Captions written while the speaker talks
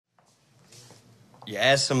you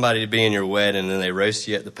ask somebody to be in your wedding and they roast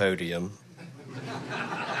you at the podium,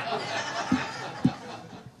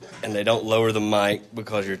 and they don't lower the mic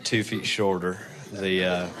because you're 2 feet shorter,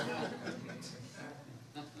 and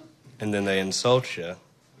then they insult you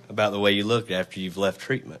about the way you look after you've left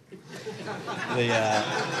treatment.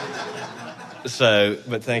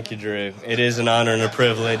 But thank you, Drew. It is an honor and a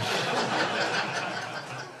privilege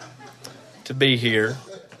to be here.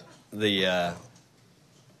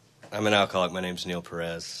 I'm an alcoholic. My name's Neil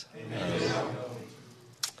Perez.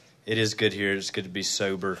 It is good here. It's good to be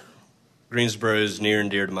sober. Greensboro is near and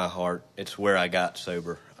dear to my heart. It's where I got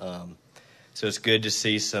sober. So it's good to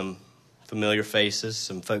see some familiar faces,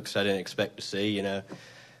 some folks I didn't expect to see. You know,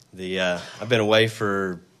 I've been away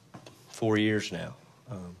for 4 years now,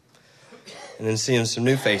 and then seeing some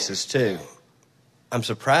new faces too. I'm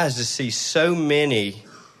surprised to see so many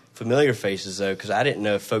familiar faces though, because I didn't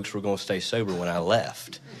know if folks were going to stay sober when I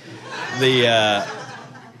left.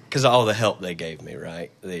 Because of all the help they gave me,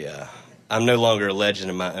 right? I'm no longer a legend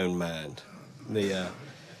in my own mind.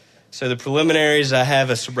 So the preliminaries, I have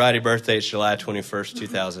a sobriety birthday. It's July 21st,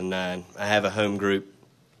 2009. I have a home group.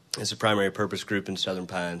 It's a primary purpose group in Southern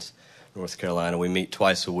Pines, North Carolina. We meet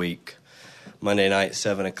twice a week. Monday night,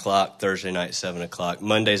 7 o'clock. Thursday night, 7 o'clock.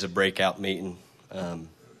 Monday's a breakout meeting. And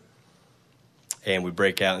we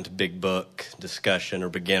break out into big book, discussion, or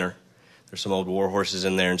beginner. There's some old war horses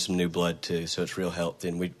in there and some new blood, too, so it's real healthy.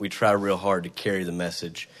 And we try real hard to carry the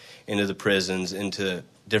message into the prisons, into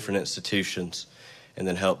different institutions, and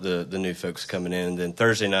then help the new folks coming in. And then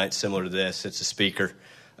Thursday night, similar to this, it's a speaker,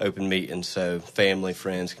 open meeting, so family,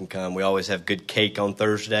 friends can come. We always have good cake on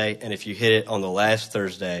Thursday, and if you hit it on the last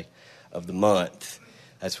Thursday of the month,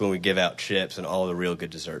 that's when we give out chips, and all the real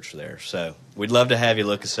good desserts are there. So we'd love to have you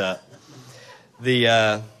look us up.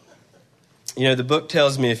 The book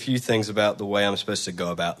tells me a few things about the way I'm supposed to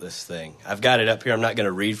go about this thing. I've got it up here. I'm not going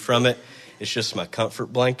to read from it. It's just my comfort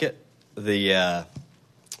blanket.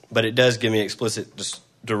 But it does give me explicit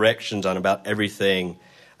directions on about everything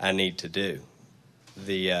I need to do.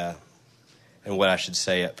 And what I should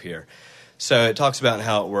say up here. So it talks about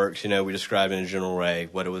how it works. You know, we describe in a general way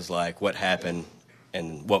what it was like, what happened,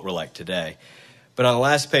 and what we're like today. But on the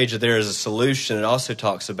last page, there is a solution. It also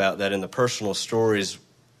talks about that in the personal stories,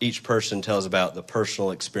 each person tells about the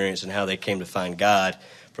personal experience and how they came to find God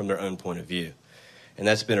from their own point of view. And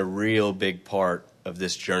that's been a real big part of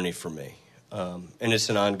this journey for me. And it's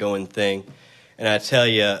an ongoing thing. And I tell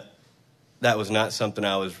you, that was not something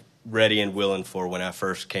I was ready and willing for when I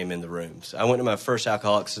first came in the rooms. I went to my first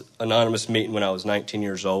Alcoholics Anonymous meeting when I was 19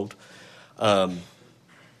 years old. And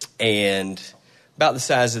about the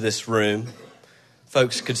size of this room.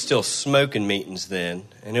 Folks could still smoke in meetings then,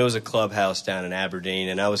 and it was a clubhouse down in Aberdeen,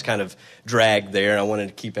 and I was kind of dragged there, and I wanted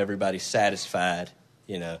to keep everybody satisfied,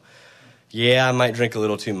 you know. Yeah, I might drink a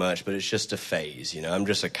little too much, but it's just a phase, you know. I'm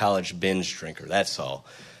just a college binge drinker, that's all.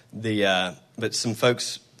 But some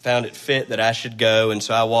folks found it fit that I should go, and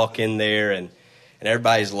so I walk in there, and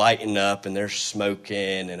everybody's lighting up, and they're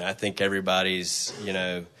smoking, and I think everybody's,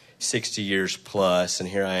 60 years plus, and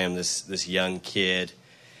here I am, this young kid.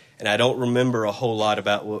 And I don't remember a whole lot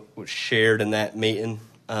about what was shared in that meeting.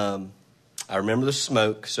 I remember the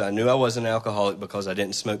smoke, so I knew I wasn't an alcoholic because I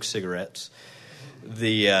didn't smoke cigarettes.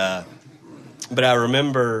 But I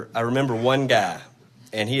remember one guy,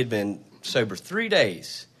 and he had been sober 3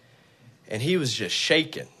 days, and he was just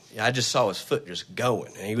shaking. I just saw his foot just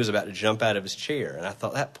going, and he was about to jump out of his chair. And I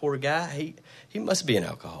thought, that poor guy, he must be an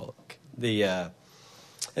alcoholic.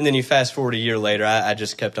 And then you fast forward a year later, I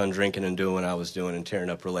just kept on drinking and doing what I was doing and tearing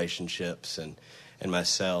up relationships and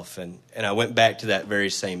myself. And I went back to that very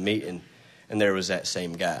same meeting, and there was that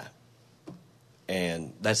same guy.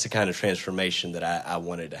 And that's the kind of transformation that I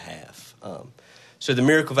wanted to have. So the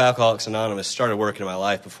miracle of Alcoholics Anonymous started working in my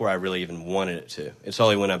life before I really even wanted it to. It's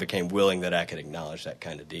only when I became willing that I could acknowledge that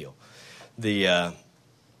kind of deal.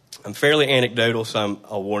 I'm fairly anecdotal, so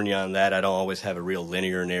I'll warn you on that. I don't always have a real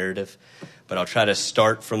linear narrative. But I'll try to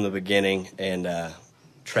start from the beginning and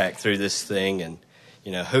track through this thing. And,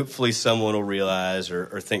 hopefully someone will realize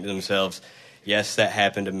or think to themselves, yes, that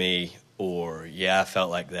happened to me, or, yeah, I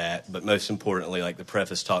felt like that. But most importantly, like the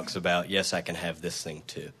preface talks about, yes, I can have this thing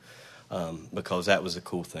too, because that was a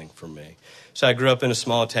cool thing for me. So I grew up in a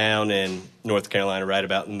small town in North Carolina, right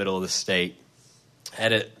about in the middle of the state.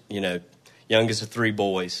 Had it, youngest of 3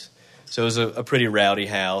 boys. So it was a pretty rowdy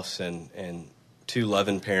house and 2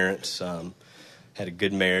 loving parents. Had a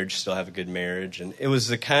good marriage, still have a good marriage. And it was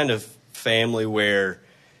the kind of family where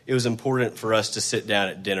it was important for us to sit down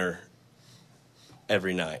at dinner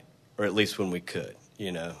every night, or at least when we could,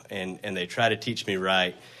 And they try to teach me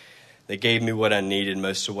right They gave me what I needed,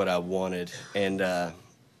 most of what I wanted, and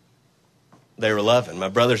they were loving. My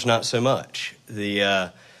brothers, not so much.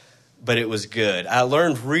 But it was good. I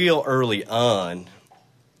learned real early on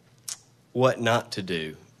what not to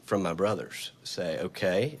do from my brothers. Say,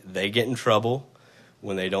 okay, they get in trouble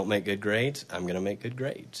when they don't make good grades. I'm going to make good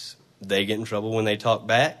grades. They get in trouble when they talk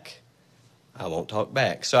back. I won't talk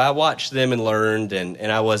back. So I watched them and learned,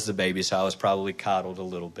 and I was the baby, so I was probably coddled a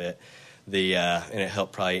little bit. And it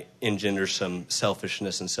helped probably engender some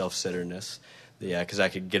selfishness and self-centeredness, because I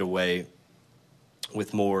could get away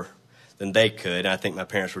with more than they could. I think my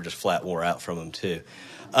parents were just flat wore out from them, too.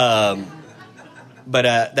 But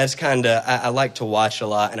that's kind of, I like to watch a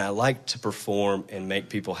lot, and I like to perform and make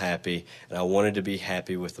people happy, and I wanted to be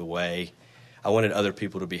happy with the way, I wanted other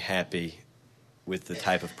people to be happy with the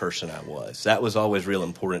type of person I was. That was always real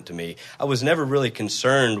important to me. I was never really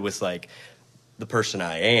concerned with, like, the person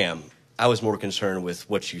I am. I was more concerned with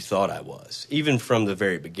what you thought I was, even from the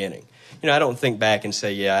very beginning. I don't think back and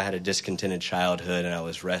say, yeah, I had a discontented childhood and I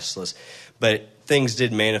was restless, but things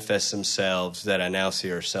did manifest themselves that I now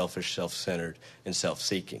see are selfish, self-centered, and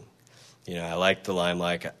self-seeking. I liked the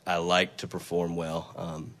limelight. I liked to perform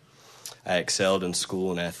well. I excelled in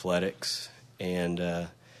school and athletics, and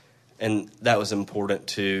that was important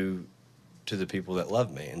to the people that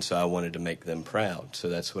loved me, and so I wanted to make them proud, so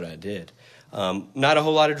that's what I did. Not a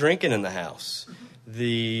whole lot of drinking in the house.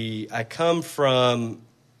 I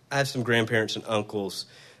have some grandparents and uncles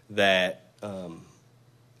that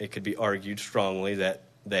it could be argued strongly that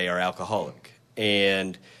they are alcoholic.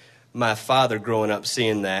 And my father, growing up,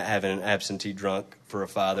 seeing that, having an absentee drunk for a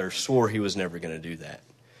father, swore he was never going to do that.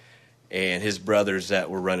 And his brothers that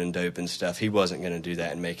were running dope and stuff, he wasn't going to do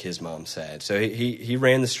that and make his mom sad. So he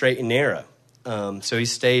ran the straight and narrow. So he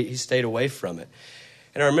stayed away from it.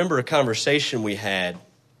 And I remember a conversation we had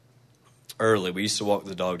early. We used to walk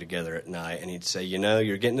the dog together at night, and he'd say,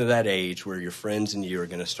 you're getting to that age where your friends and you are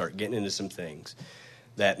going to start getting into some things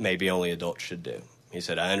that maybe only adults should do. He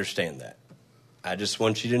said, I understand that. I just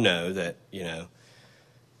want you to know that,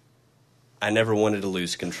 I never wanted to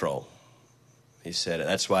lose control. He said,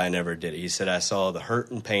 that's why I never did it. He said, I saw the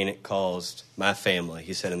hurt and pain it caused my family.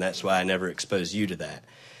 He said, and that's why I never exposed you to that.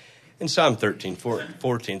 And so I'm 13,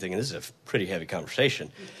 14, thinking this is a pretty heavy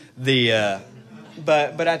conversation. But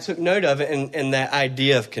I took note of it, and that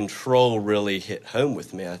idea of control really hit home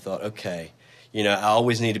with me. I thought, okay, I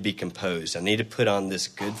always need to be composed. I need to put on this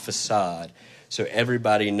good facade so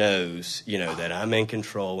everybody knows, that I'm in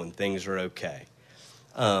control and things are okay.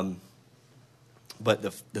 But the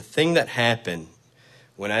thing that happened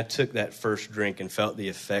when I took that first drink and felt the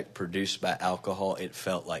effect produced by alcohol, it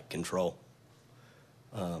felt like control.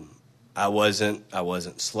 I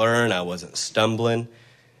wasn't slurring. I wasn't stumbling.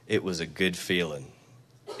 It was a good feeling.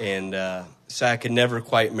 And so I could never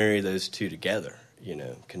quite marry those two together,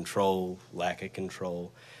 control, lack of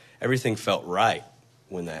control. Everything felt right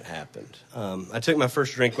when that happened. I took my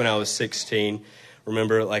first drink when I was 16.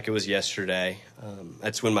 Remember it like it was yesterday.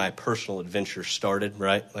 That's when my personal adventure started,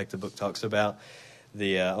 right? Like the book talks about.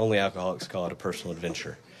 The only alcoholics call it a personal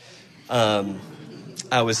adventure.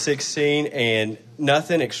 I was 16, and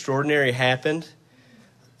nothing extraordinary happened.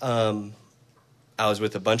 I was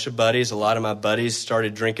with a bunch of buddies. A lot of my buddies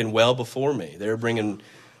started drinking well before me. They were bringing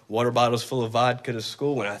water bottles full of vodka to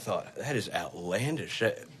school, and I thought, that is outlandish.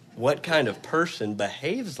 What kind of person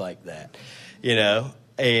behaves like that?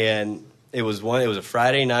 And it was a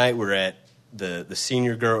Friday night. We're at the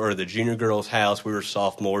senior girl or the junior girl's house. We were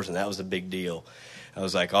sophomores, and that was a big deal. I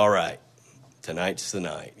was like, all right, tonight's the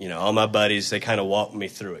night. All my buddies, they kind of walked me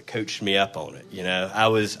through it, coached me up on it. I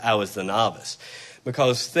was the novice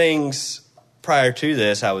because things prior to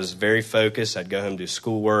this, I was very focused. I'd go home, do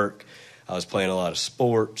schoolwork. I was playing a lot of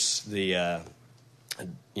sports. Go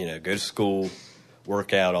to school,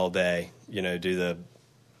 work out all day. Do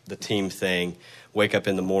the team thing. Wake up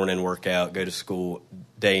in the morning, work out, go to school,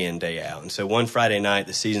 day in, day out. And so one Friday night,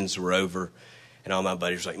 the seasons were over, and all my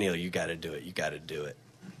buddies were like, Neil, you got to do it. You got to do it.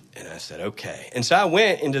 And I said, okay. And so I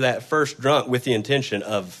went into that first drunk with the intention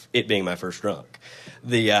of it being my first drunk.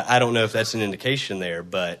 I don't know if that's an indication there,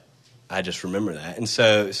 but I just remember that. And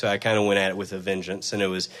so I kind of went at it with a vengeance, and it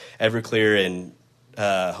was Everclear and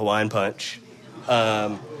Hawaiian Punch.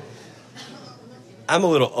 I'm a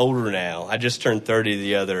little older now. I just turned 30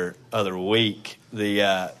 the other week.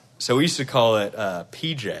 So we used to call it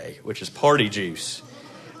PJ, which is party juice.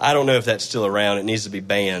 I don't know if that's still around. It needs to be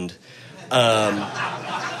banned. But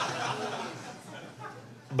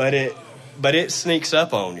it sneaks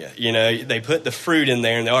up on you. They put the fruit in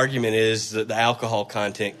there, and the argument is that the alcohol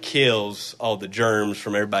content kills all the germs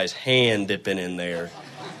from everybody's hand dipping in there.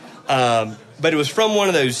 But it was from one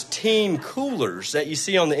of those team coolers that you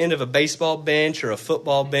see on the end of a baseball bench or a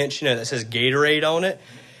football bench, that says Gatorade on it.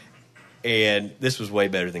 And this was way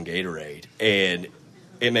better than Gatorade. And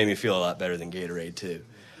it made me feel a lot better than Gatorade, too.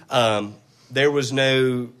 There was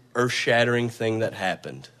no earth-shattering thing that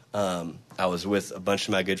happened. I was with a bunch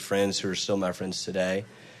of my good friends who are still my friends today.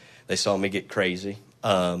 They saw me get crazy.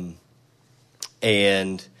 And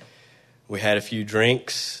we had a few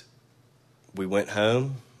drinks. We went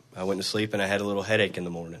home. I went to sleep, and I had a little headache in the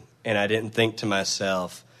morning. And I didn't think to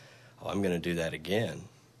myself, I'm going to do that again.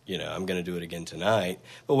 I'm going to do it again tonight.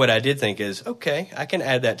 But what I did think is, okay, I can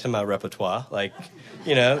add that to my repertoire.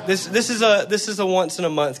 This is a once in a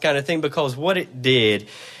month kind of thing, because what it did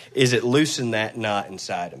is it loosened that knot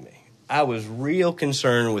inside of me. I was real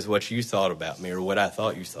concerned with what you thought about me or what I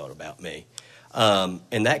thought you thought about me.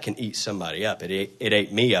 And that can eat somebody up. It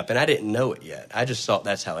ate me up, and I didn't know it yet. I just thought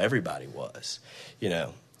that's how everybody was,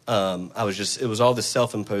 it was all the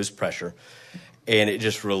self-imposed pressure, and it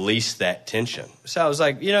just released that tension. So I was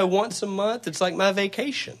like, once a month, it's like my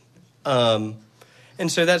vacation. And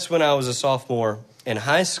so that's when I was a sophomore in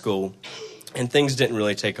high school, and things didn't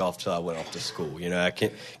really take off till I went off to school. I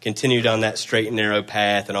continued on that straight and narrow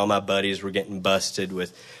path, and all my buddies were getting busted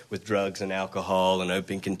with drugs and alcohol and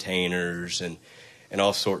open containers and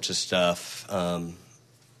all sorts of stuff,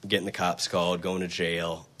 getting the cops called, going to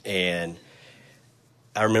jail. And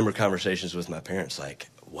I remember conversations with my parents like,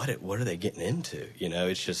 what are they getting into?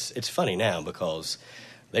 It's funny now because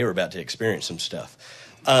they were about to experience some stuff.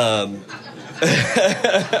 That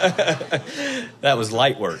was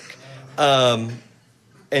light work.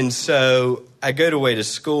 And so I go away to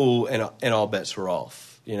school, and all bets were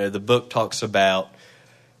off. The book talks about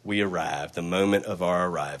we arrived, the moment of our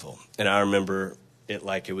arrival. And I remember it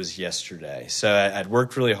like it was yesterday. So I'd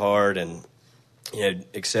worked really hard and,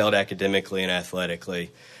 excelled academically and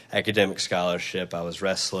athletically. Academic scholarship, I was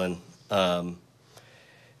wrestling. And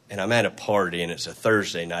I'm at a party, and it's a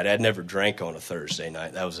Thursday night. I'd never drank on a Thursday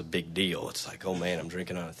night. That was a big deal. It's like, oh, man, I'm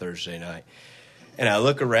drinking on a Thursday night. And I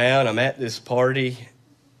look around, I'm at this party,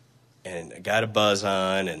 and I got a buzz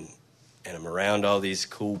on, and I'm around all these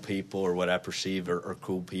cool people, or what I perceive are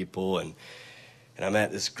cool people, and I'm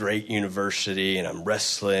at this great university, and I'm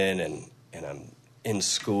wrestling, and I'm in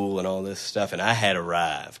school and all this stuff, and I had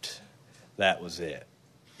arrived. That was it,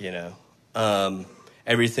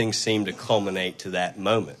 Everything seemed to culminate to that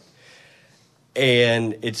moment.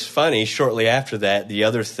 And it's funny, shortly after that, the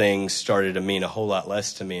other things started to mean a whole lot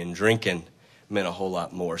less to me, and drinking meant a whole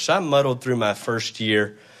lot more. So I muddled through my first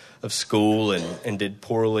year of school and did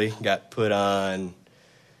poorly, got put on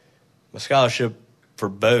my scholarship for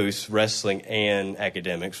both wrestling and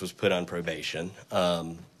academics was put on probation.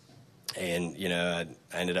 I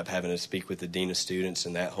ended up having to speak with the dean of students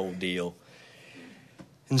and that whole deal.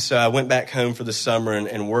 And so I went back home for the summer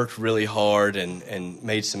and worked really hard and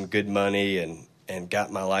made some good money and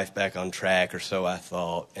got my life back on track, or so I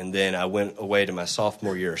thought. And then I went away to my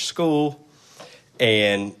sophomore year of school,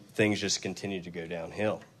 and things just continued to go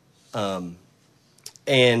downhill.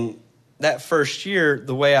 And that first year,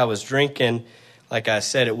 the way I was drinking, like I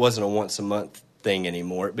said, it wasn't a once-a-month thing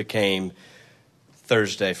anymore. It became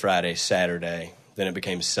Thursday, Friday, Saturday. Then it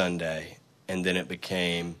became Sunday. And then it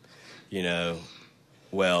became,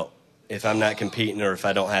 well, if I'm not competing or if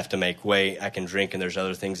I don't have to make weight, I can drink, and there's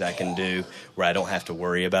other things I can do where I don't have to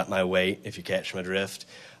worry about my weight, if you catch my drift.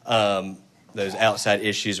 Those outside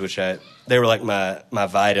issues, they were like my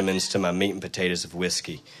vitamins to my meat and potatoes of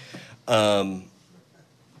whiskey. And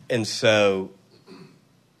so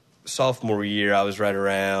sophomore year, I was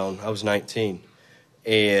 19,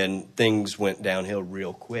 and things went downhill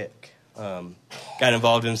real quick. Got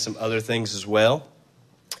involved in some other things as well,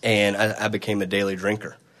 and I became a daily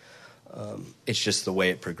drinker. It's just the way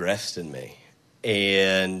it progressed in me.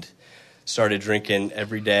 And started drinking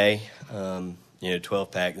every day,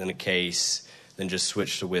 12-pack, then a case, then just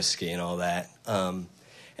switched to whiskey and all that.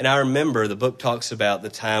 And I remember the book talks about the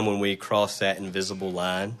time when we crossed that invisible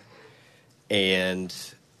line, and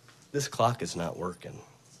this clock is not working.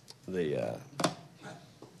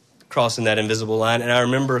 Crossing that invisible line, and I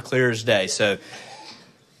remember clear as day. So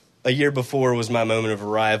a year before was my moment of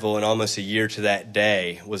arrival, and almost a year to that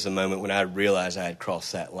day was the moment when I realized I had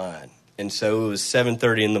crossed that line. And so it was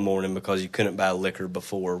 7:30 in the morning, because you couldn't buy liquor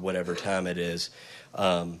before whatever time it is,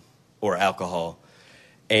 or alcohol.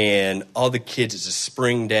 And all the kids, it's a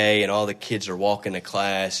spring day, and all the kids are walking to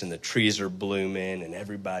class, and the trees are blooming, and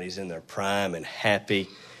everybody's in their prime and happy.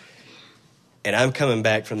 And I'm coming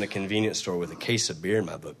back from the convenience store with a case of beer in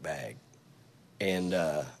my book bag. And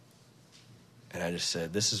I just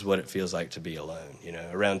said, this is what it feels like to be alone.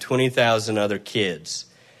 Around 20,000 other kids,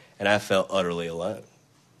 and I felt utterly alone.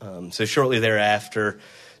 So shortly thereafter,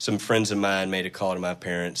 some friends of mine made a call to my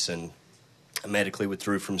parents, and I medically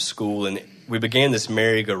withdrew from school, and we began this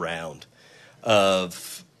merry-go-round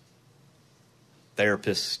of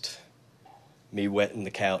therapist, me wetting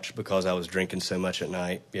the couch because I was drinking so much at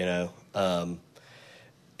night, and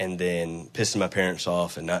then pissing my parents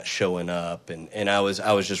off and not showing up, and I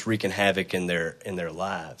was just wreaking havoc in their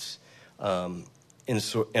lives,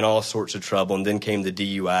 in all sorts of trouble. And then came the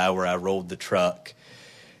DUI where I rolled the truck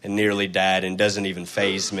and nearly died, and doesn't even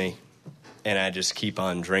faze me, and I just keep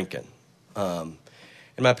on drinking. And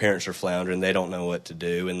my parents are floundering; they don't know what to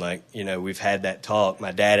do. And we've had that talk,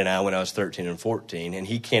 my dad and I, when I was 13 and 14, and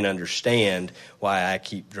he can't understand why I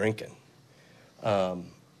keep drinking. How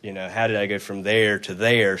did I go from there to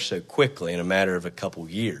there so quickly in a matter of a couple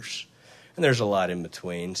years? And there's a lot in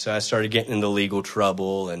between. So I started getting into legal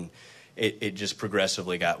trouble, and it just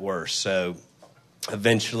progressively got worse. So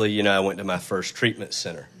eventually, I went to my first treatment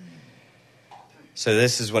center. So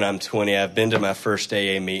this is when I'm 20. I've been to my first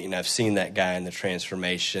AA meeting. I've seen that guy in the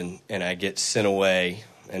transformation, and I get sent away,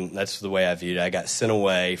 and that's the way I viewed it. I got sent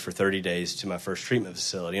away for 30 days to my first treatment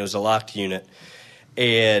facility. It was a locked unit,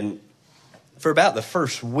 and for about the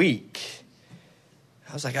first week,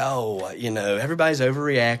 I was like, everybody's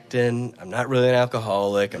overreacting. I'm not really an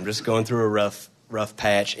alcoholic. I'm just going through a rough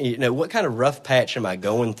patch. What kind of rough patch am I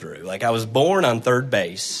going through? Like, I was born on third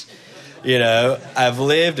base. I've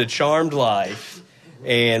lived a charmed life,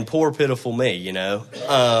 and poor, pitiful me, and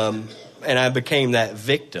I became that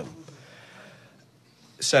victim.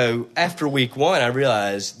 So after week one, I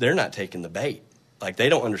realized they're not taking the bait. Like, they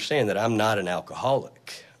don't understand that I'm not an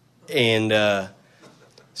alcoholic. And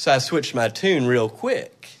so I switched my tune real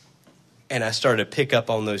quick, and I started to pick up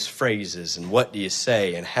on those phrases, and what do you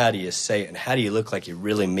say, and how do you say it, and how do you look like you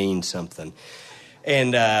really mean something.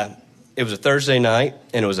 And it was a Thursday night,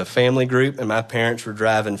 and it was a family group, and my parents were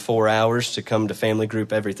driving 4 hours to come to family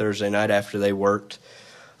group every Thursday night after they worked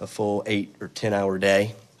a full 8 or 10-hour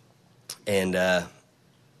day. And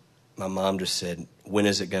my mom just said, when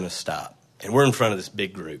is it going to stop? And we're in front of this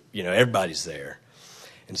big group. Everybody's there.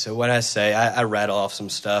 And so what I say, I rattle off some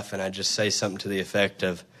stuff, and I just say something to the effect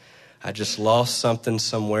of, I just lost something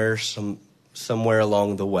somewhere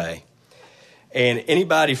along the way. And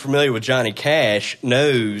anybody familiar with Johnny Cash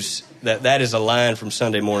knows that is a line from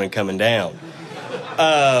Sunday Morning Coming Down.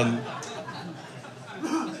 And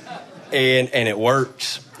it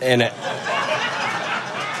worked. And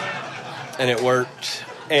it worked.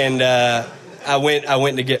 And I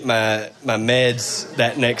went to get my meds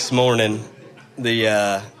that next morning.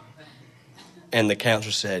 And the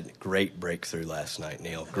counselor said, "Great breakthrough last night,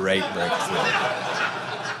 Neil. Great breakthrough."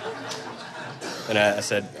 And I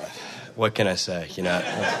said, "What can I say?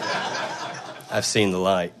 I've seen the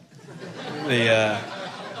light."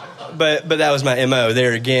 But that was my MO.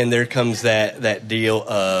 There again, there comes that deal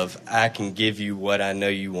of, I can give you what I know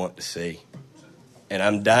you want to see. And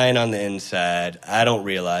I'm dying on the inside. I don't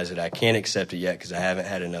realize it. I can't accept it yet because I haven't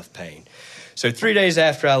had enough pain. So 3 days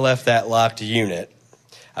after I left that locked unit,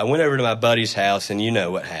 I went over to my buddy's house, and you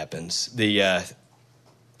know what happens. The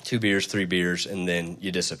 2 beers, 3 beers, and then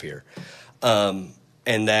you disappear. And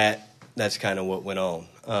that's kind of what went on.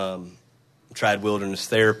 Tried wilderness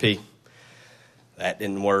therapy. That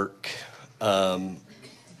didn't work.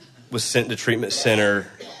 Was sent to treatment center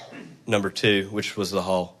number 2, which was the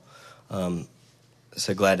Hall.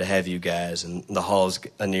 So glad to have you guys, and the Hall is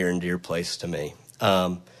a near and dear place to me.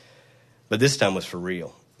 But this time was for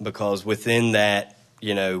real, because within that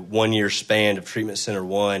 1 year span of treatment center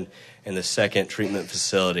 1 and the second treatment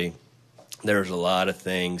facility, there was a lot of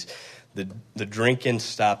things. The drinking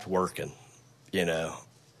stopped working.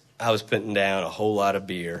 I was putting down a whole lot of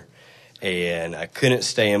beer, and I couldn't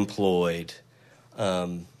stay employed.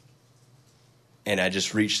 And I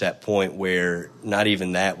just reached that point where not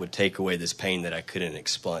even that would take away this pain that I couldn't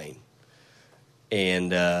explain.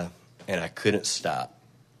 And I couldn't stop.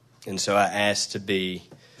 And so I asked to be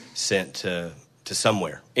sent to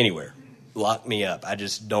somewhere, anywhere. Lock me up. I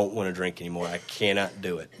just don't want to drink anymore. I cannot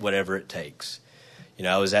do it, whatever it takes.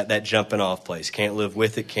 I was at that jumping off place. Can't live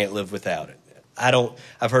with it, can't live without it.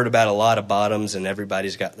 I've heard about a lot of bottoms, and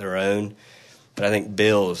everybody's got their own. But I think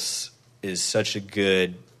Bill's is such a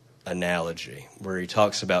good analogy where he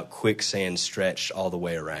talks about quicksand stretched all the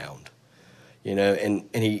way around.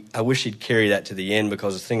 I wish he'd carry that to the end,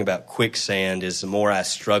 because the thing about quicksand is the more I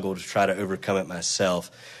struggle to try to overcome it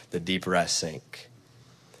myself, the deeper I sink.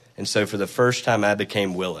 And so for the first time, I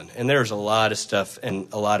became willing. And there was a lot of stuff and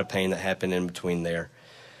a lot of pain that happened in between there.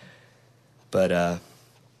 But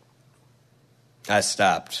I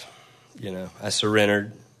stopped. I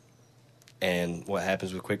surrendered. And what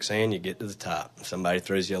happens with quicksand? You get to the top. If somebody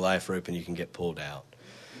throws you a life rope and you can get pulled out.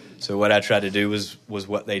 So what I tried to do was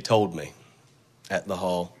what they told me at the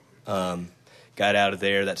hall. Got out of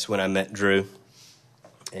there. That's when I met Drew.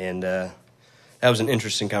 And that was an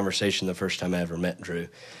interesting conversation the first time I ever met Drew.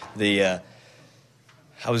 We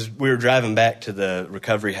were driving back to the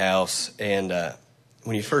recovery house, and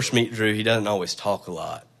when you first meet Drew, he doesn't always talk a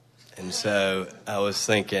lot. And so I was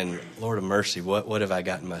thinking, Lord of mercy, what have I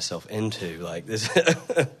gotten myself into? Like this,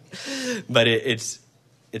 but it's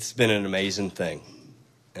been an amazing thing,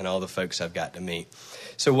 and all the folks I've got to meet.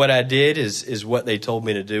 So what I did is what they told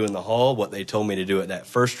me to do in the hall, what they told me to do at that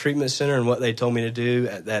first treatment center, and what they told me to do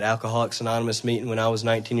at that Alcoholics Anonymous meeting when I was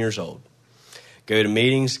 19 years old. Go to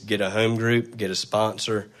meetings, get a home group, get a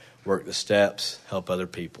sponsor, work the steps, help other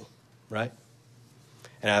people, right?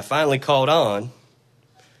 And I finally caught on.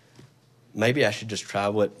 Maybe I should just try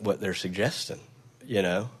what they're suggesting, you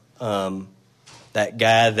know. That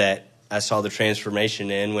guy that I saw the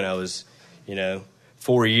transformation in when I was,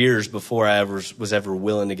 4 years before I was ever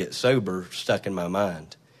willing to get sober, stuck in my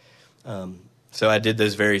mind. So I did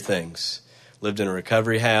those very things. Lived in a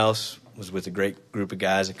recovery house, was with a great group of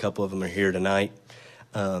guys. A couple of them are here tonight.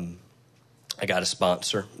 I got a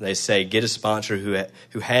sponsor. They say, get a sponsor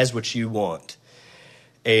who has what you want.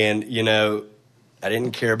 And, I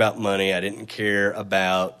didn't care about money. I didn't care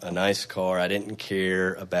about a nice car. I didn't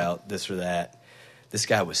care about this or that. This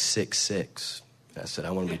guy was 6'6". I said,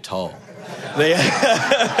 I want to be tall.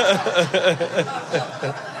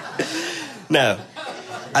 No.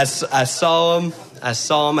 I saw him. I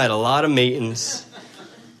saw him at a lot of meetings,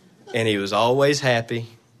 and he was always happy,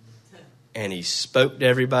 and he spoke to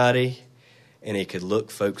everybody, and he could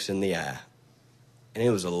look folks in the eye. And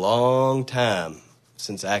it was a long time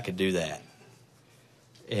since I could do that.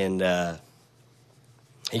 And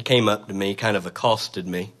he came up to me, kind of accosted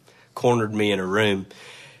me, cornered me in a room.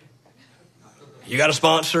 You got a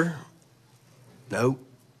sponsor? No.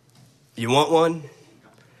 You want one?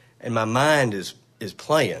 And my mind is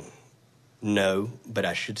playing. No, but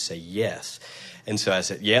I should say yes. And so I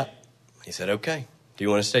said, yeah. He said, okay. Do you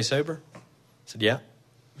want to stay sober? I said, yeah.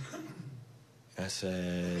 I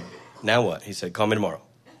said, now what? He said, call me tomorrow.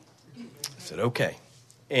 I said, okay.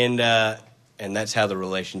 And that's how the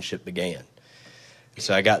relationship began.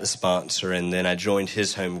 So I got the sponsor, and then I joined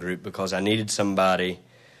his home group because I needed somebody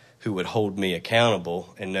who would hold me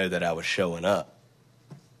accountable and know that I was showing up.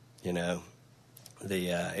 It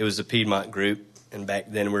was the Piedmont group, and back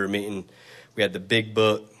then we were meeting. We had the big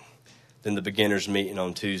book, then the beginners meeting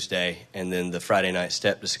on Tuesday, and then the Friday night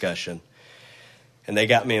step discussion. And they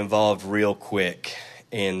got me involved real quick.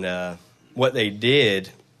 And what they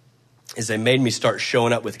did is they made me start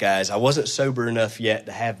showing up with guys. I wasn't sober enough yet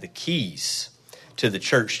to have the keys to the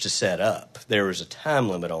church to set up. There was a time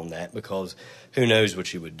limit on that because who knows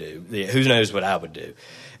what you would do? Who knows what I would do?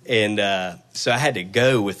 And so I had to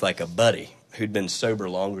go with like a buddy who'd been sober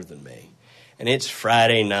longer than me. And it's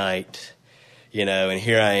Friday night, and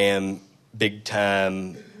here I am, big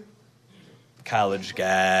time college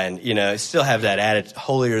guy, and, I still have that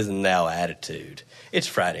holier than thou attitude. It's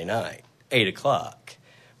Friday night, 8 o'clock.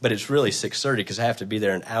 But it's really 6:30 because I have to be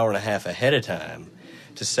there an hour and a half ahead of time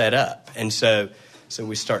to set up. And so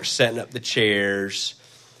we start setting up the chairs.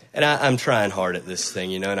 And I'm trying hard at this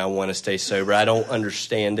thing, and I want to stay sober. I don't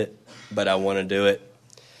understand it, but I want to do it.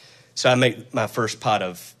 So I make my first pot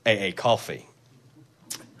of AA coffee.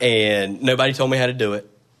 And nobody told me how to do it.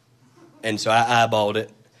 And so I eyeballed it.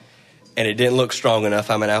 And it didn't look strong enough.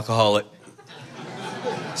 I'm an alcoholic.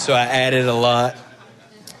 So I added a lot.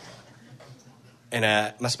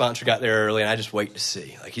 And my sponsor got there early, and I just wait to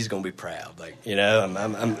see. Like, he's going to be proud. Like,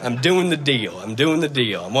 I'm doing the deal. I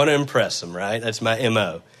want to impress him, right? That's my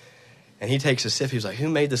MO. And he takes a sip. He was like, who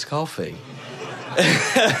made this coffee?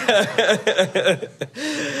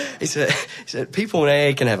 He said, people in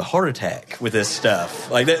AA can have a heart attack with this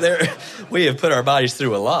stuff. Like, we have put our bodies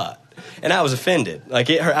through a lot. And I was offended. Like,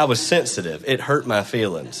 I was sensitive. It hurt my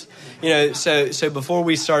feelings. So before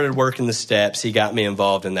we started working the steps, he got me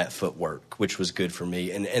involved in that footwork, which was good for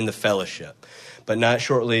me, and the fellowship. But not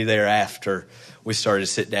shortly thereafter, we started to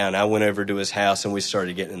sit down. I went over to his house, and we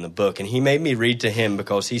started getting in the book. And he made me read to him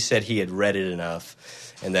because he said he had read it enough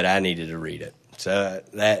and that I needed to read it. So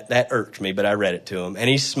that irked me, but I read it to him. And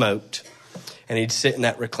he smoked, and he'd sit in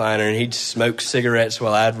that recliner, and he'd smoke cigarettes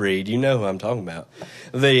while I'd read. You know who I'm talking about.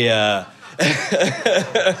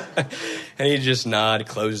 And he'd just nod,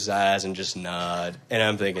 close his eyes, and just nod. And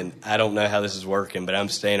I'm thinking, I don't know how this is working, but I'm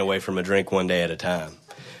staying away from a drink one day at a time.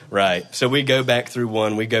 Right. So we go back through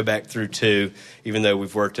 1, we go back through 2, even though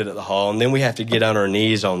we've worked it at the hall. And then we have to get on our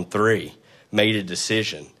knees on 3, made a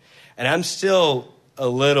decision. And I'm still a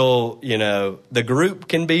little, the group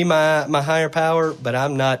can be my higher power, but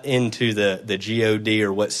I'm not into the G-O-D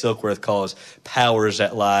or what Silkworth calls powers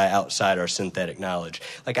that lie outside our synthetic knowledge.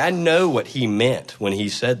 Like, I know what he meant when he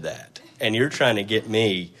said that. And you're trying to get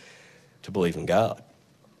me to believe in God.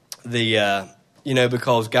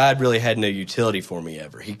 Because God really had no utility for me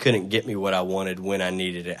ever. He couldn't get me what I wanted when I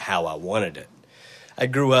needed it, how I wanted it. I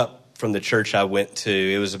grew up from the church I went to.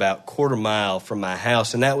 It was about quarter mile from my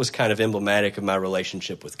house, and that was kind of emblematic of my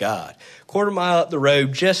relationship with God. Quarter mile up the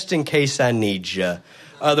road, just in case I need you.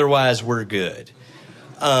 Otherwise, we're good.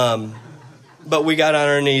 But we got on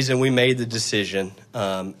our knees and we made the decision,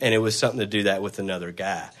 and it was something to do that with another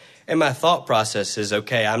guy. And my thought process is,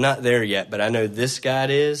 okay, I'm not there yet, but I know this guy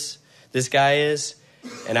is,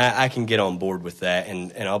 and I can get on board with that,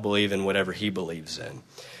 and I'll believe in whatever he believes in.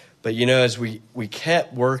 But, as we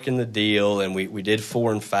kept working the deal, and we did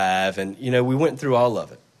 4 and 5, and, we went through all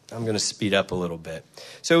of it. I'm going to speed up a little bit.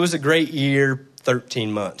 So it was a great year,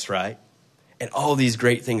 13 months, right? And all these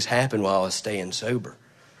great things happened while I was staying sober.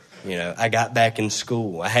 I got back in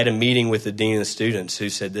school. I had a meeting with the dean of the students who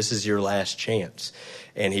said, this is your last chance.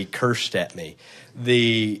 And he cursed at me.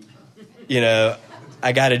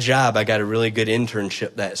 I got a job. I got a really good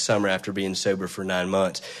internship that summer after being sober for 9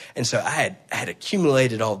 months. And so I had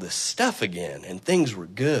accumulated all this stuff again, and things were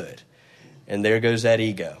good. And there goes that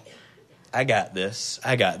ego. I got this.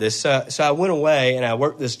 So I went away, and I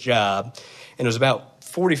worked this job, and it was about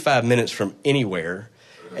 45 minutes from anywhere.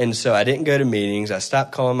 And so I didn't go to meetings. I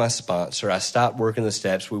stopped calling my sponsor. I stopped working the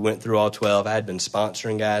steps. We went through all 12. I had been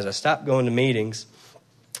sponsoring guys. I stopped going to meetings.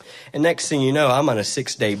 And next thing you know, I'm on a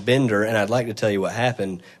 6-day bender, and I'd like to tell you what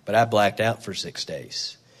happened, but I blacked out for 6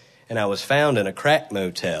 days. And I was found in a crack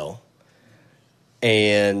motel,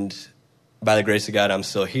 and by the grace of God, I'm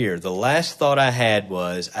still here. The last thought I had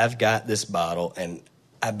was, I've got this bottle, and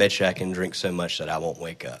I bet you I can drink so much that I won't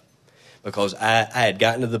wake up. Because I had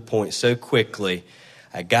gotten to the point so quickly,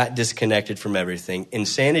 I got disconnected from everything.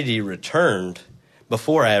 Insanity returned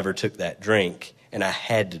before I ever took that drink, and I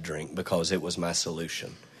had to drink because it was my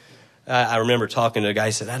solution. I remember talking to a guy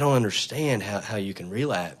who said, I don't understand how you can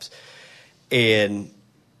relapse. And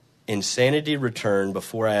insanity returned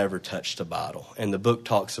before I ever touched a bottle. And the book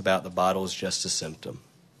talks about the bottle is just a symptom.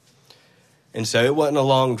 And so it wasn't a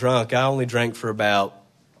long drunk. I only drank for about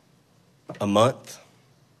a month.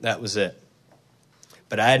 That was it.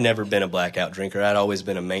 But I had never been a blackout drinker. I'd always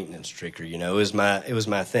been a maintenance drinker. It was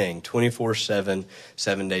my thing, 24/7,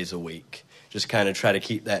 7 days a week. Just kind of try to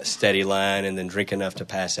keep that steady line and then drink enough to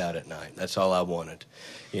pass out at night. That's all I wanted,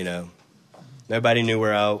 Nobody knew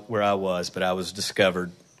where I was, but I was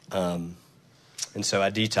discovered. And so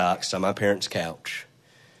I detoxed on my parents' couch.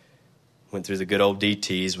 Went through the good old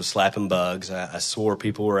DTs, was slapping bugs. I swore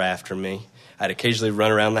people were after me. I'd occasionally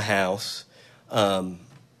run around the house. And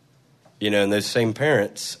those same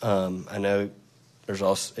parents, I know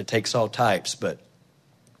it takes all types, but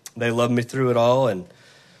they loved me through it all, and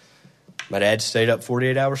my dad stayed up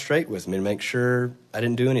 48 hours straight with me to make sure I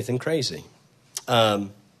didn't do anything crazy.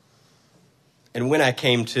 And when I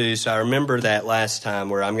came to, so I remember that last time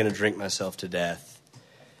where I'm going to drink myself to death.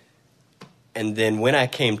 And then when I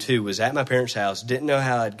came to, was at my parents' house, didn't know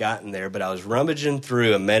how I'd gotten there, but I was rummaging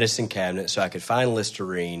through a medicine cabinet so I could find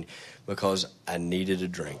Listerine because I needed a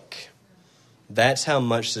drink. That's how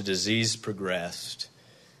much the disease progressed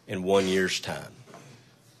in 1 year's time.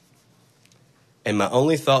 And my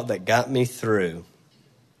only thought that got me through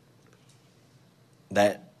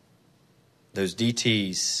those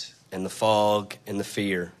DTs and the fog and the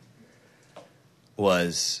fear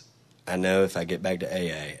was, I know if I get back to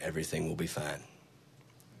AA, everything will be fine.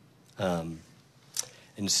 And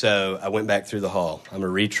so I went back through the hall. I'm a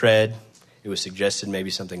retread. It was suggested maybe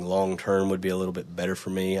something long-term would be a little bit better for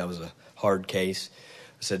me. I was a hard case.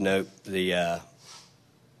 I said, no, I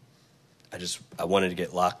wanted to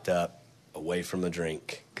get locked up away from a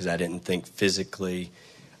drink because I didn't think physically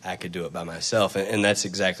I could do it by myself. And that's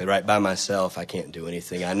exactly right. By myself, I can't do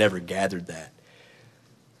anything. I never gathered that.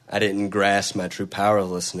 I didn't grasp my true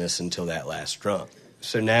powerlessness until that last drunk.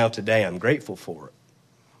 So now today I'm grateful for it.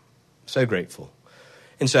 So grateful.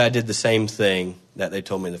 And so I did the same thing that they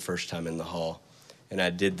told me the first time in the hall. And I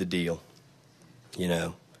did the deal.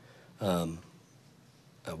 I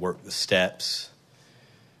worked the steps.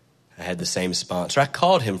 I had the same sponsor. I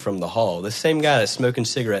called him from the hall. The same guy that's smoking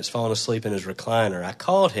cigarettes, falling asleep in his recliner. I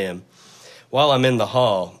called him while I'm in the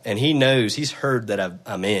hall, and he knows, he's heard that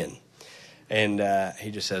I'm in. And he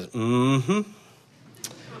just says,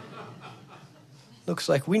 looks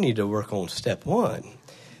like we need to work on step 1.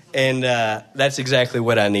 And that's exactly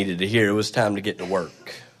what I needed to hear. It was time to get to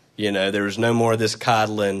work. There was no more of this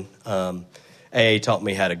coddling. AA taught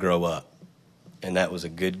me how to grow up, and that was a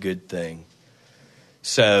good thing.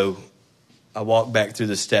 So I walked back through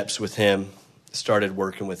the steps with him, started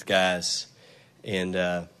working with guys, and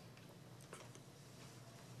I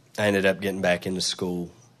ended up getting back into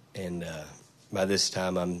school. And by this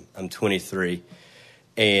time, I'm 23,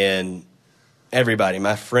 and everybody,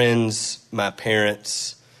 my friends, my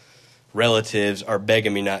parents, relatives, are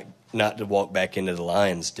begging me not to walk back into the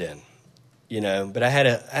lion's den. But I had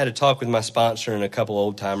a talk with my sponsor and a couple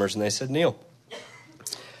old timers, and they said, Neil,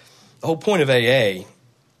 the whole point of AA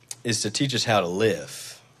is to teach us how to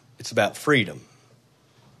live. It's about freedom.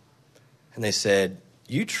 And they said,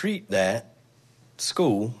 you treat that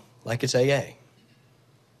school like it's AA.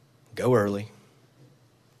 Go early,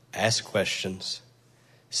 ask questions,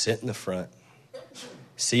 sit in the front,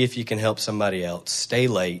 see if you can help somebody else, stay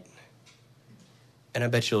late, and I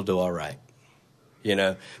bet you'll do all right.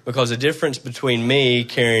 Because the difference between me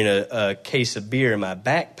carrying a case of beer in my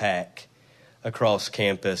backpack across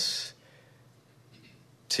campus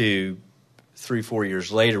to 3-4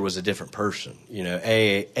 years later was a different person.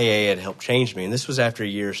 AA had helped change me, and this was after a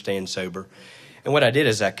year staying sober. And what I did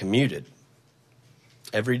is I commuted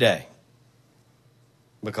every day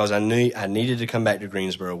because I knew I needed to come back to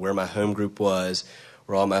Greensboro, where my home group was,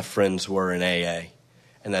 where all my friends were in AA,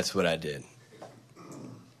 and that's what I did.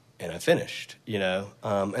 And I finished, and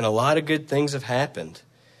a lot of good things have happened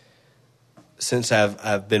since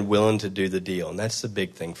I've been willing to do the deal. And that's the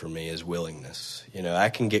big thing for me is willingness. I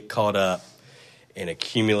can get caught up in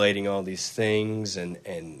accumulating all these things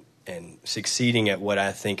and succeeding at what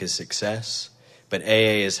I think is success. But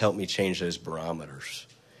AA has helped me change those barometers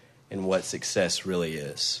and what success really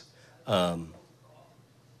is. Quiet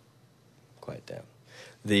down.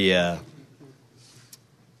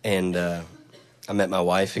 I met my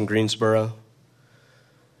wife in Greensboro.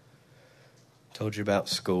 Told you about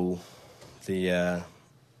school. And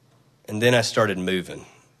then I started moving.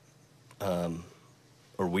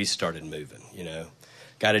 Or we started moving,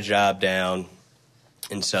 Got a job down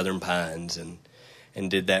in Southern Pines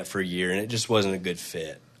and did that for a year, and it just wasn't a good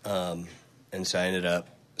fit. And so I ended up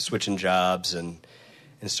switching jobs and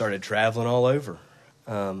started traveling all over.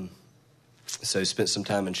 So spent some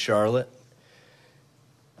time in Charlotte,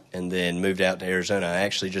 and then moved out to Arizona. I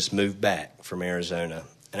actually just moved back from Arizona.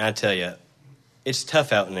 And I tell you, it's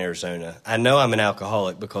tough out in Arizona. I know I'm an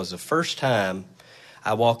alcoholic because the first time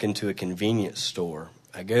I walk into a convenience store,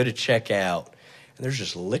 I go to check out, and there's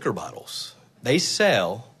just liquor bottles. They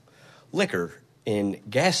sell liquor in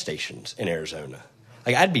gas stations in Arizona.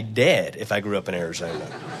 Like, I'd be dead if I grew up in Arizona.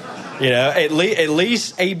 At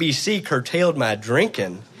least ABC curtailed my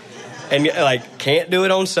drinking. And, can't do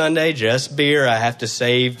it on Sunday, just beer. I have to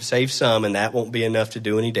save some, and that won't be enough to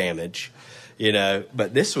do any damage,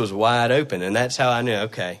 But this was wide open, and that's how I knew,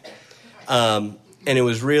 okay. And it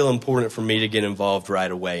was real important for me to get involved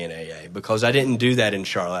right away in AA because I didn't do that in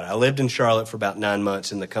Charlotte. I lived in Charlotte for about 9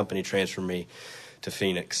 months, and the company transferred me to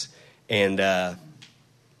Phoenix. And I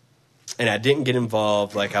didn't get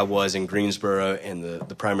involved like I was in Greensboro and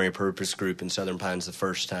the primary purpose group in Southern Pines the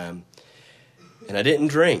first time. And I didn't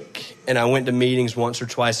drink, and I went to meetings once or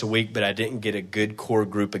twice a week, but I didn't get a good core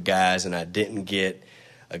group of guys, and I didn't get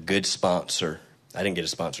a good sponsor. I didn't get a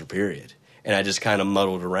sponsor, period. And I just kind of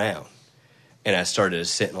muddled around, and I started to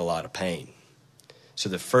sit in a lot of pain. So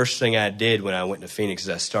the first thing I did when I went to Phoenix is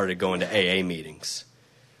I started going to AA meetings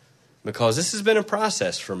because this has been a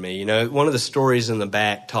process for me. One of the stories in the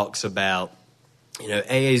back talks about,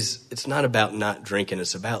 AA's, it's not about not drinking.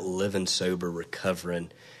 It's about living sober, recovering,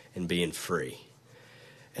 and being free.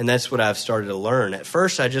 And that's what I've started to learn. At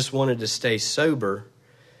first, I just wanted to stay sober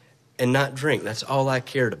and not drink. That's all I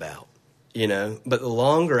cared about, But the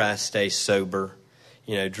longer I stay sober,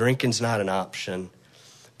 drinking's not an option,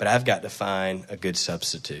 but I've got to find a good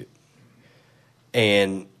substitute.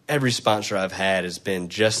 And every sponsor I've had has been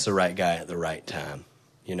just the right guy at the right time.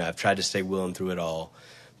 I've tried to stay willing through it all,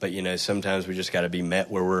 but, sometimes we just got to be met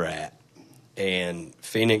where we're at. And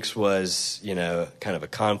Phoenix was, kind of a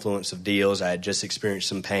confluence of deals. I had just experienced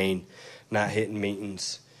some pain, not hitting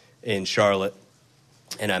meetings in Charlotte.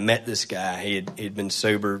 And I met this guy. He'd been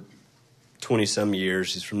sober 20-some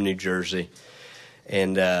years. He's from New Jersey.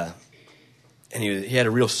 And he had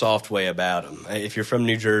a real soft way about him. If you're from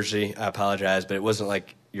New Jersey, I apologize, but it wasn't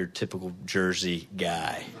like your typical Jersey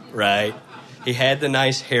guy, right? He had the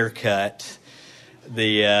nice haircut,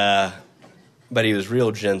 but he was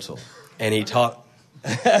real gentle. And he talked.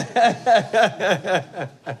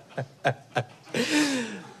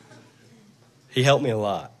 He helped me a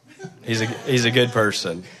lot. He's a good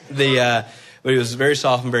person. But he was very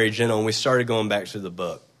soft and very gentle, and we started going back through the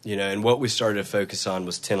book. And what we started to focus on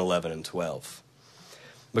was 10, 11, and 12.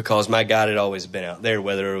 Because my God had always been out there,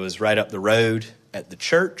 whether it was right up the road at the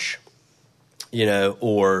church,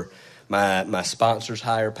 or my sponsor's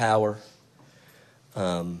higher power,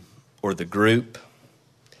 or the group.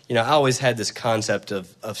 I always had this concept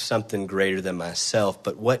of something greater than myself,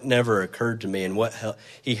 but what never occurred to me and what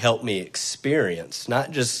he helped me experience,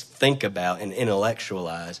 not just think about and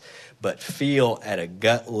intellectualize, but feel at a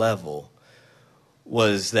gut level,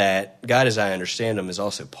 was that God, as I understand him, is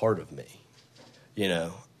also part of me,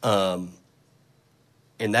 and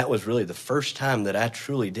that was really the first time that I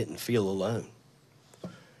truly didn't feel alone.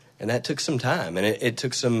 And that took some time, and it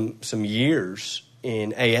took some years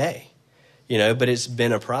in AA. But it's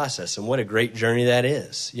been a process, and what a great journey that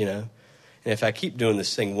is, And if I keep doing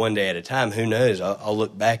this thing one day at a time, who knows? I'll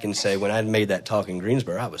look back and say, when I made that talk in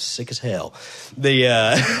Greensboro, I was sick as hell. But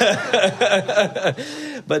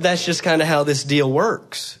that's just kind of how this deal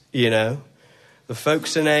works, The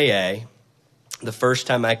folks in AA, the first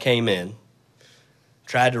time I came in,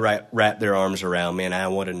 tried to wrap their arms around me, and I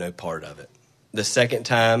wanted no part of it. The second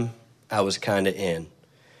time, I was kind of in.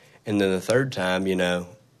 And then the third time,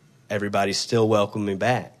 everybody still welcomed me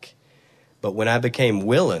back. But when I became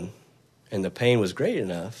willing and the pain was great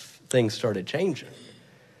enough, things started changing.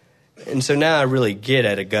 And so now I really get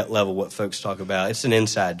at a gut level what folks talk about. It's an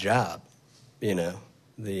inside job, It's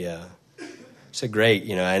a great,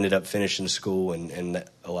 I ended up finishing school, and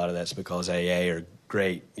a lot of that's because AA are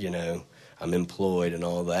great, I'm employed and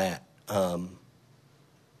all that.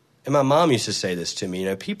 And my mom used to say this to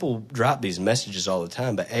me, people drop these messages all the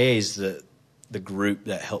time, but AA is the group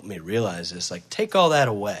that helped me realize this. Like, take all that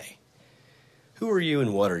away. Who are you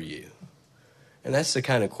and what are you? And that's the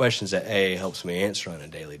kind of questions that AA helps me answer on a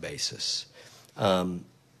daily basis.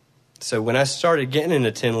 So when I started getting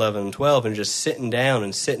into 10, 11, and 12 and just sitting down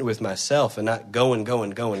and sitting with myself and not going, got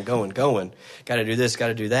to do this, got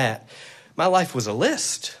to do that, my life was a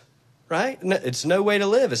list, right? It's no way to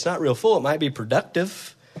live. It's not real full. It might be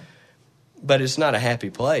productive, but it's not a happy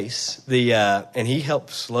place. And he helped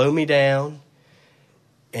slow me down.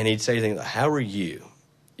 And he'd say things like, how are you?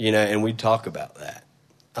 And we'd talk about that.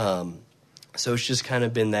 So it's just kind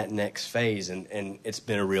of been that next phase, and it's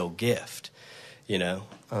been a real gift, and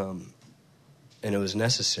it was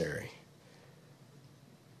necessary.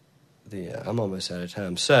 I'm almost out of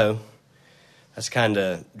time. So that's kind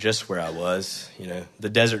of just where I was, The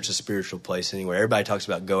desert's a spiritual place anywhere. Everybody talks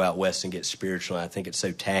about go out west and get spiritual, and I think it's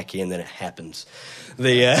so tacky, and then it happens.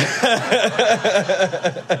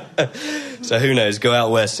 So who knows? Go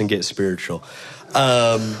out west and get spiritual.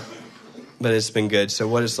 But it's been good. So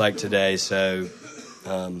what it's like today, still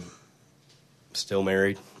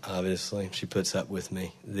married, obviously. She puts up with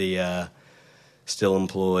me. Still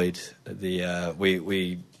employed.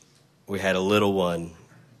 We had a little one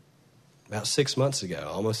about 6 months ago,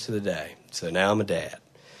 almost to the day. So now I'm a dad.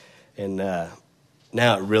 And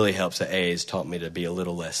now it really helps that AA has taught me to be a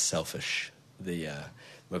little less selfish,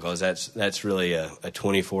 because that's really a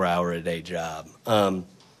 24-hour-a-day job.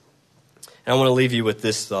 And I want to leave you with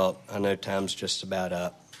this thought. I know time's just about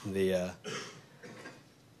up.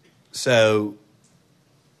 So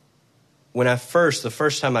when the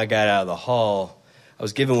first time I got out of the hall, I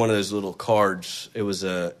was given one of those little cards. It was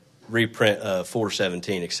a reprint of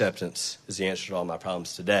 417, acceptance is the answer to all my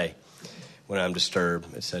problems today, when I'm disturbed,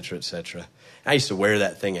 et cetera, et cetera. I used to wear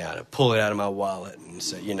that thing out. I'd pull it out of my wallet and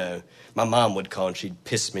say, my mom would call and she'd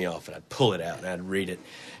piss me off, and I'd pull it out and I'd read it,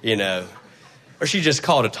 Or she'd just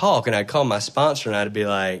call to talk, and I'd call my sponsor and I'd be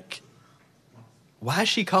like, why is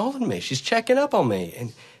she calling me? She's checking up on me.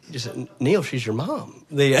 And he just said, Neil, she's your mom.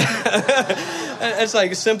 It's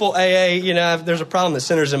like simple AA, there's a problem that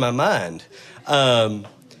centers in my mind.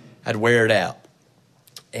 I'd wear it out.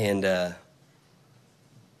 And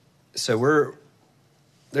so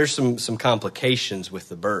there's some complications with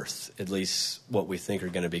the birth, at least what we think are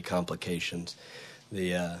going to be complications.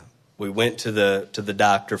 We went to the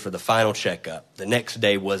doctor for the final checkup. The next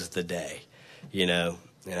day was the day,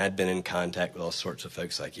 and I'd been in contact with all sorts of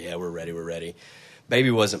folks like, yeah, we're ready.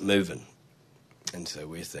 Baby wasn't moving. And so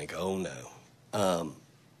we think, oh no.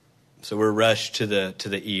 So we're rushed to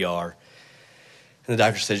the ER. And the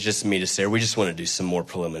doctor says, just meet us there. We just want to do some more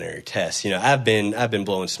preliminary tests. I've been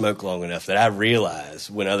blowing smoke long enough that I realize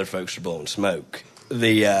when other folks are blowing smoke.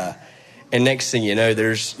 And next thing you know,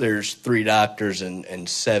 there's 3 doctors and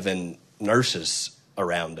 7 nurses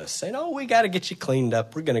around us saying, oh, we got to get you cleaned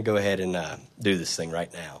up. We're going to go ahead and do this thing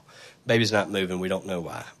right now. Baby's not moving. We don't know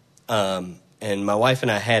why. And my wife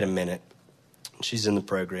and I had a minute. She's in the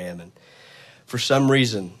program. And for some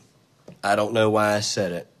reason, I don't know why I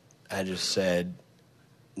said it. I just said,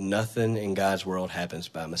 nothing in God's world happens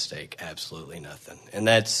by mistake. Absolutely nothing. And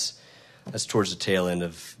that's towards the tail end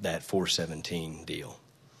of that 417 deal.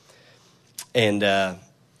 And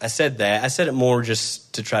I said that. I said it more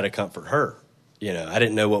just to try to comfort her. You know, I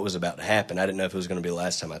didn't know what was about to happen. I didn't know if it was going to be the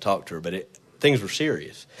last time I talked to her, but things were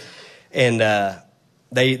serious. And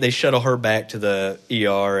they shuttle her back to the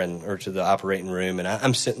ER or to the operating room, and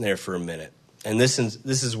I'm sitting there for a minute. And this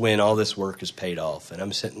is when all this work is paid off. And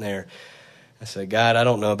I'm sitting there. I said, God, I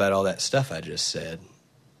don't know about all that stuff I just said.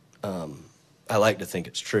 I like to think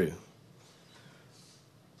it's true,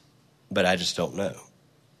 but I just don't know.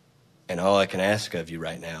 And all I can ask of you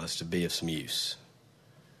right now is to be of some use.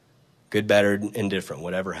 Good, bad, or indifferent,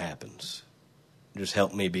 whatever happens. Just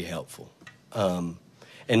help me be helpful.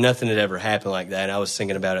 And nothing had ever happened like that. And I was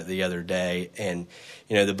thinking about it the other day. And,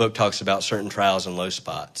 you know, the book talks about certain trials and low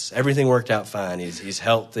spots. Everything worked out fine. He's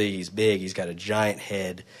healthy. He's big. He's got a giant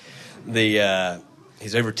head.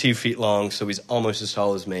 He's over 2 feet long, so he's almost as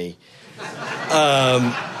tall as me.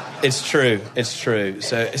 It's true. It's true.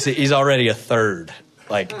 So he's already a third,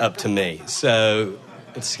 like, up to me. So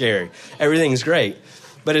it's scary. Everything's great.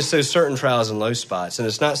 But it's those certain trials and low spots. And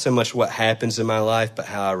it's not so much what happens in my life, but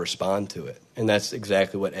how I respond to it. And that's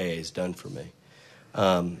exactly what AA has done for me.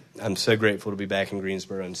 I'm so grateful to be back in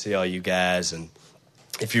Greensboro and see all you guys. And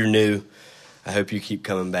if you're new, I hope you keep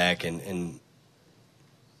coming back and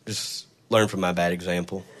just learn from my bad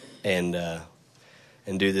example and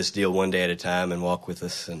do this deal one day at a time and walk with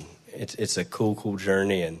us. And it's a cool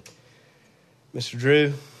journey. And Mr.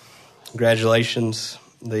 Drew, congratulations.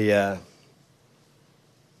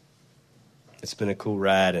 It's been a cool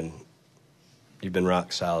ride, and you've been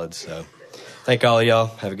rock solid. So thank all of y'all.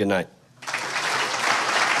 Have a good night.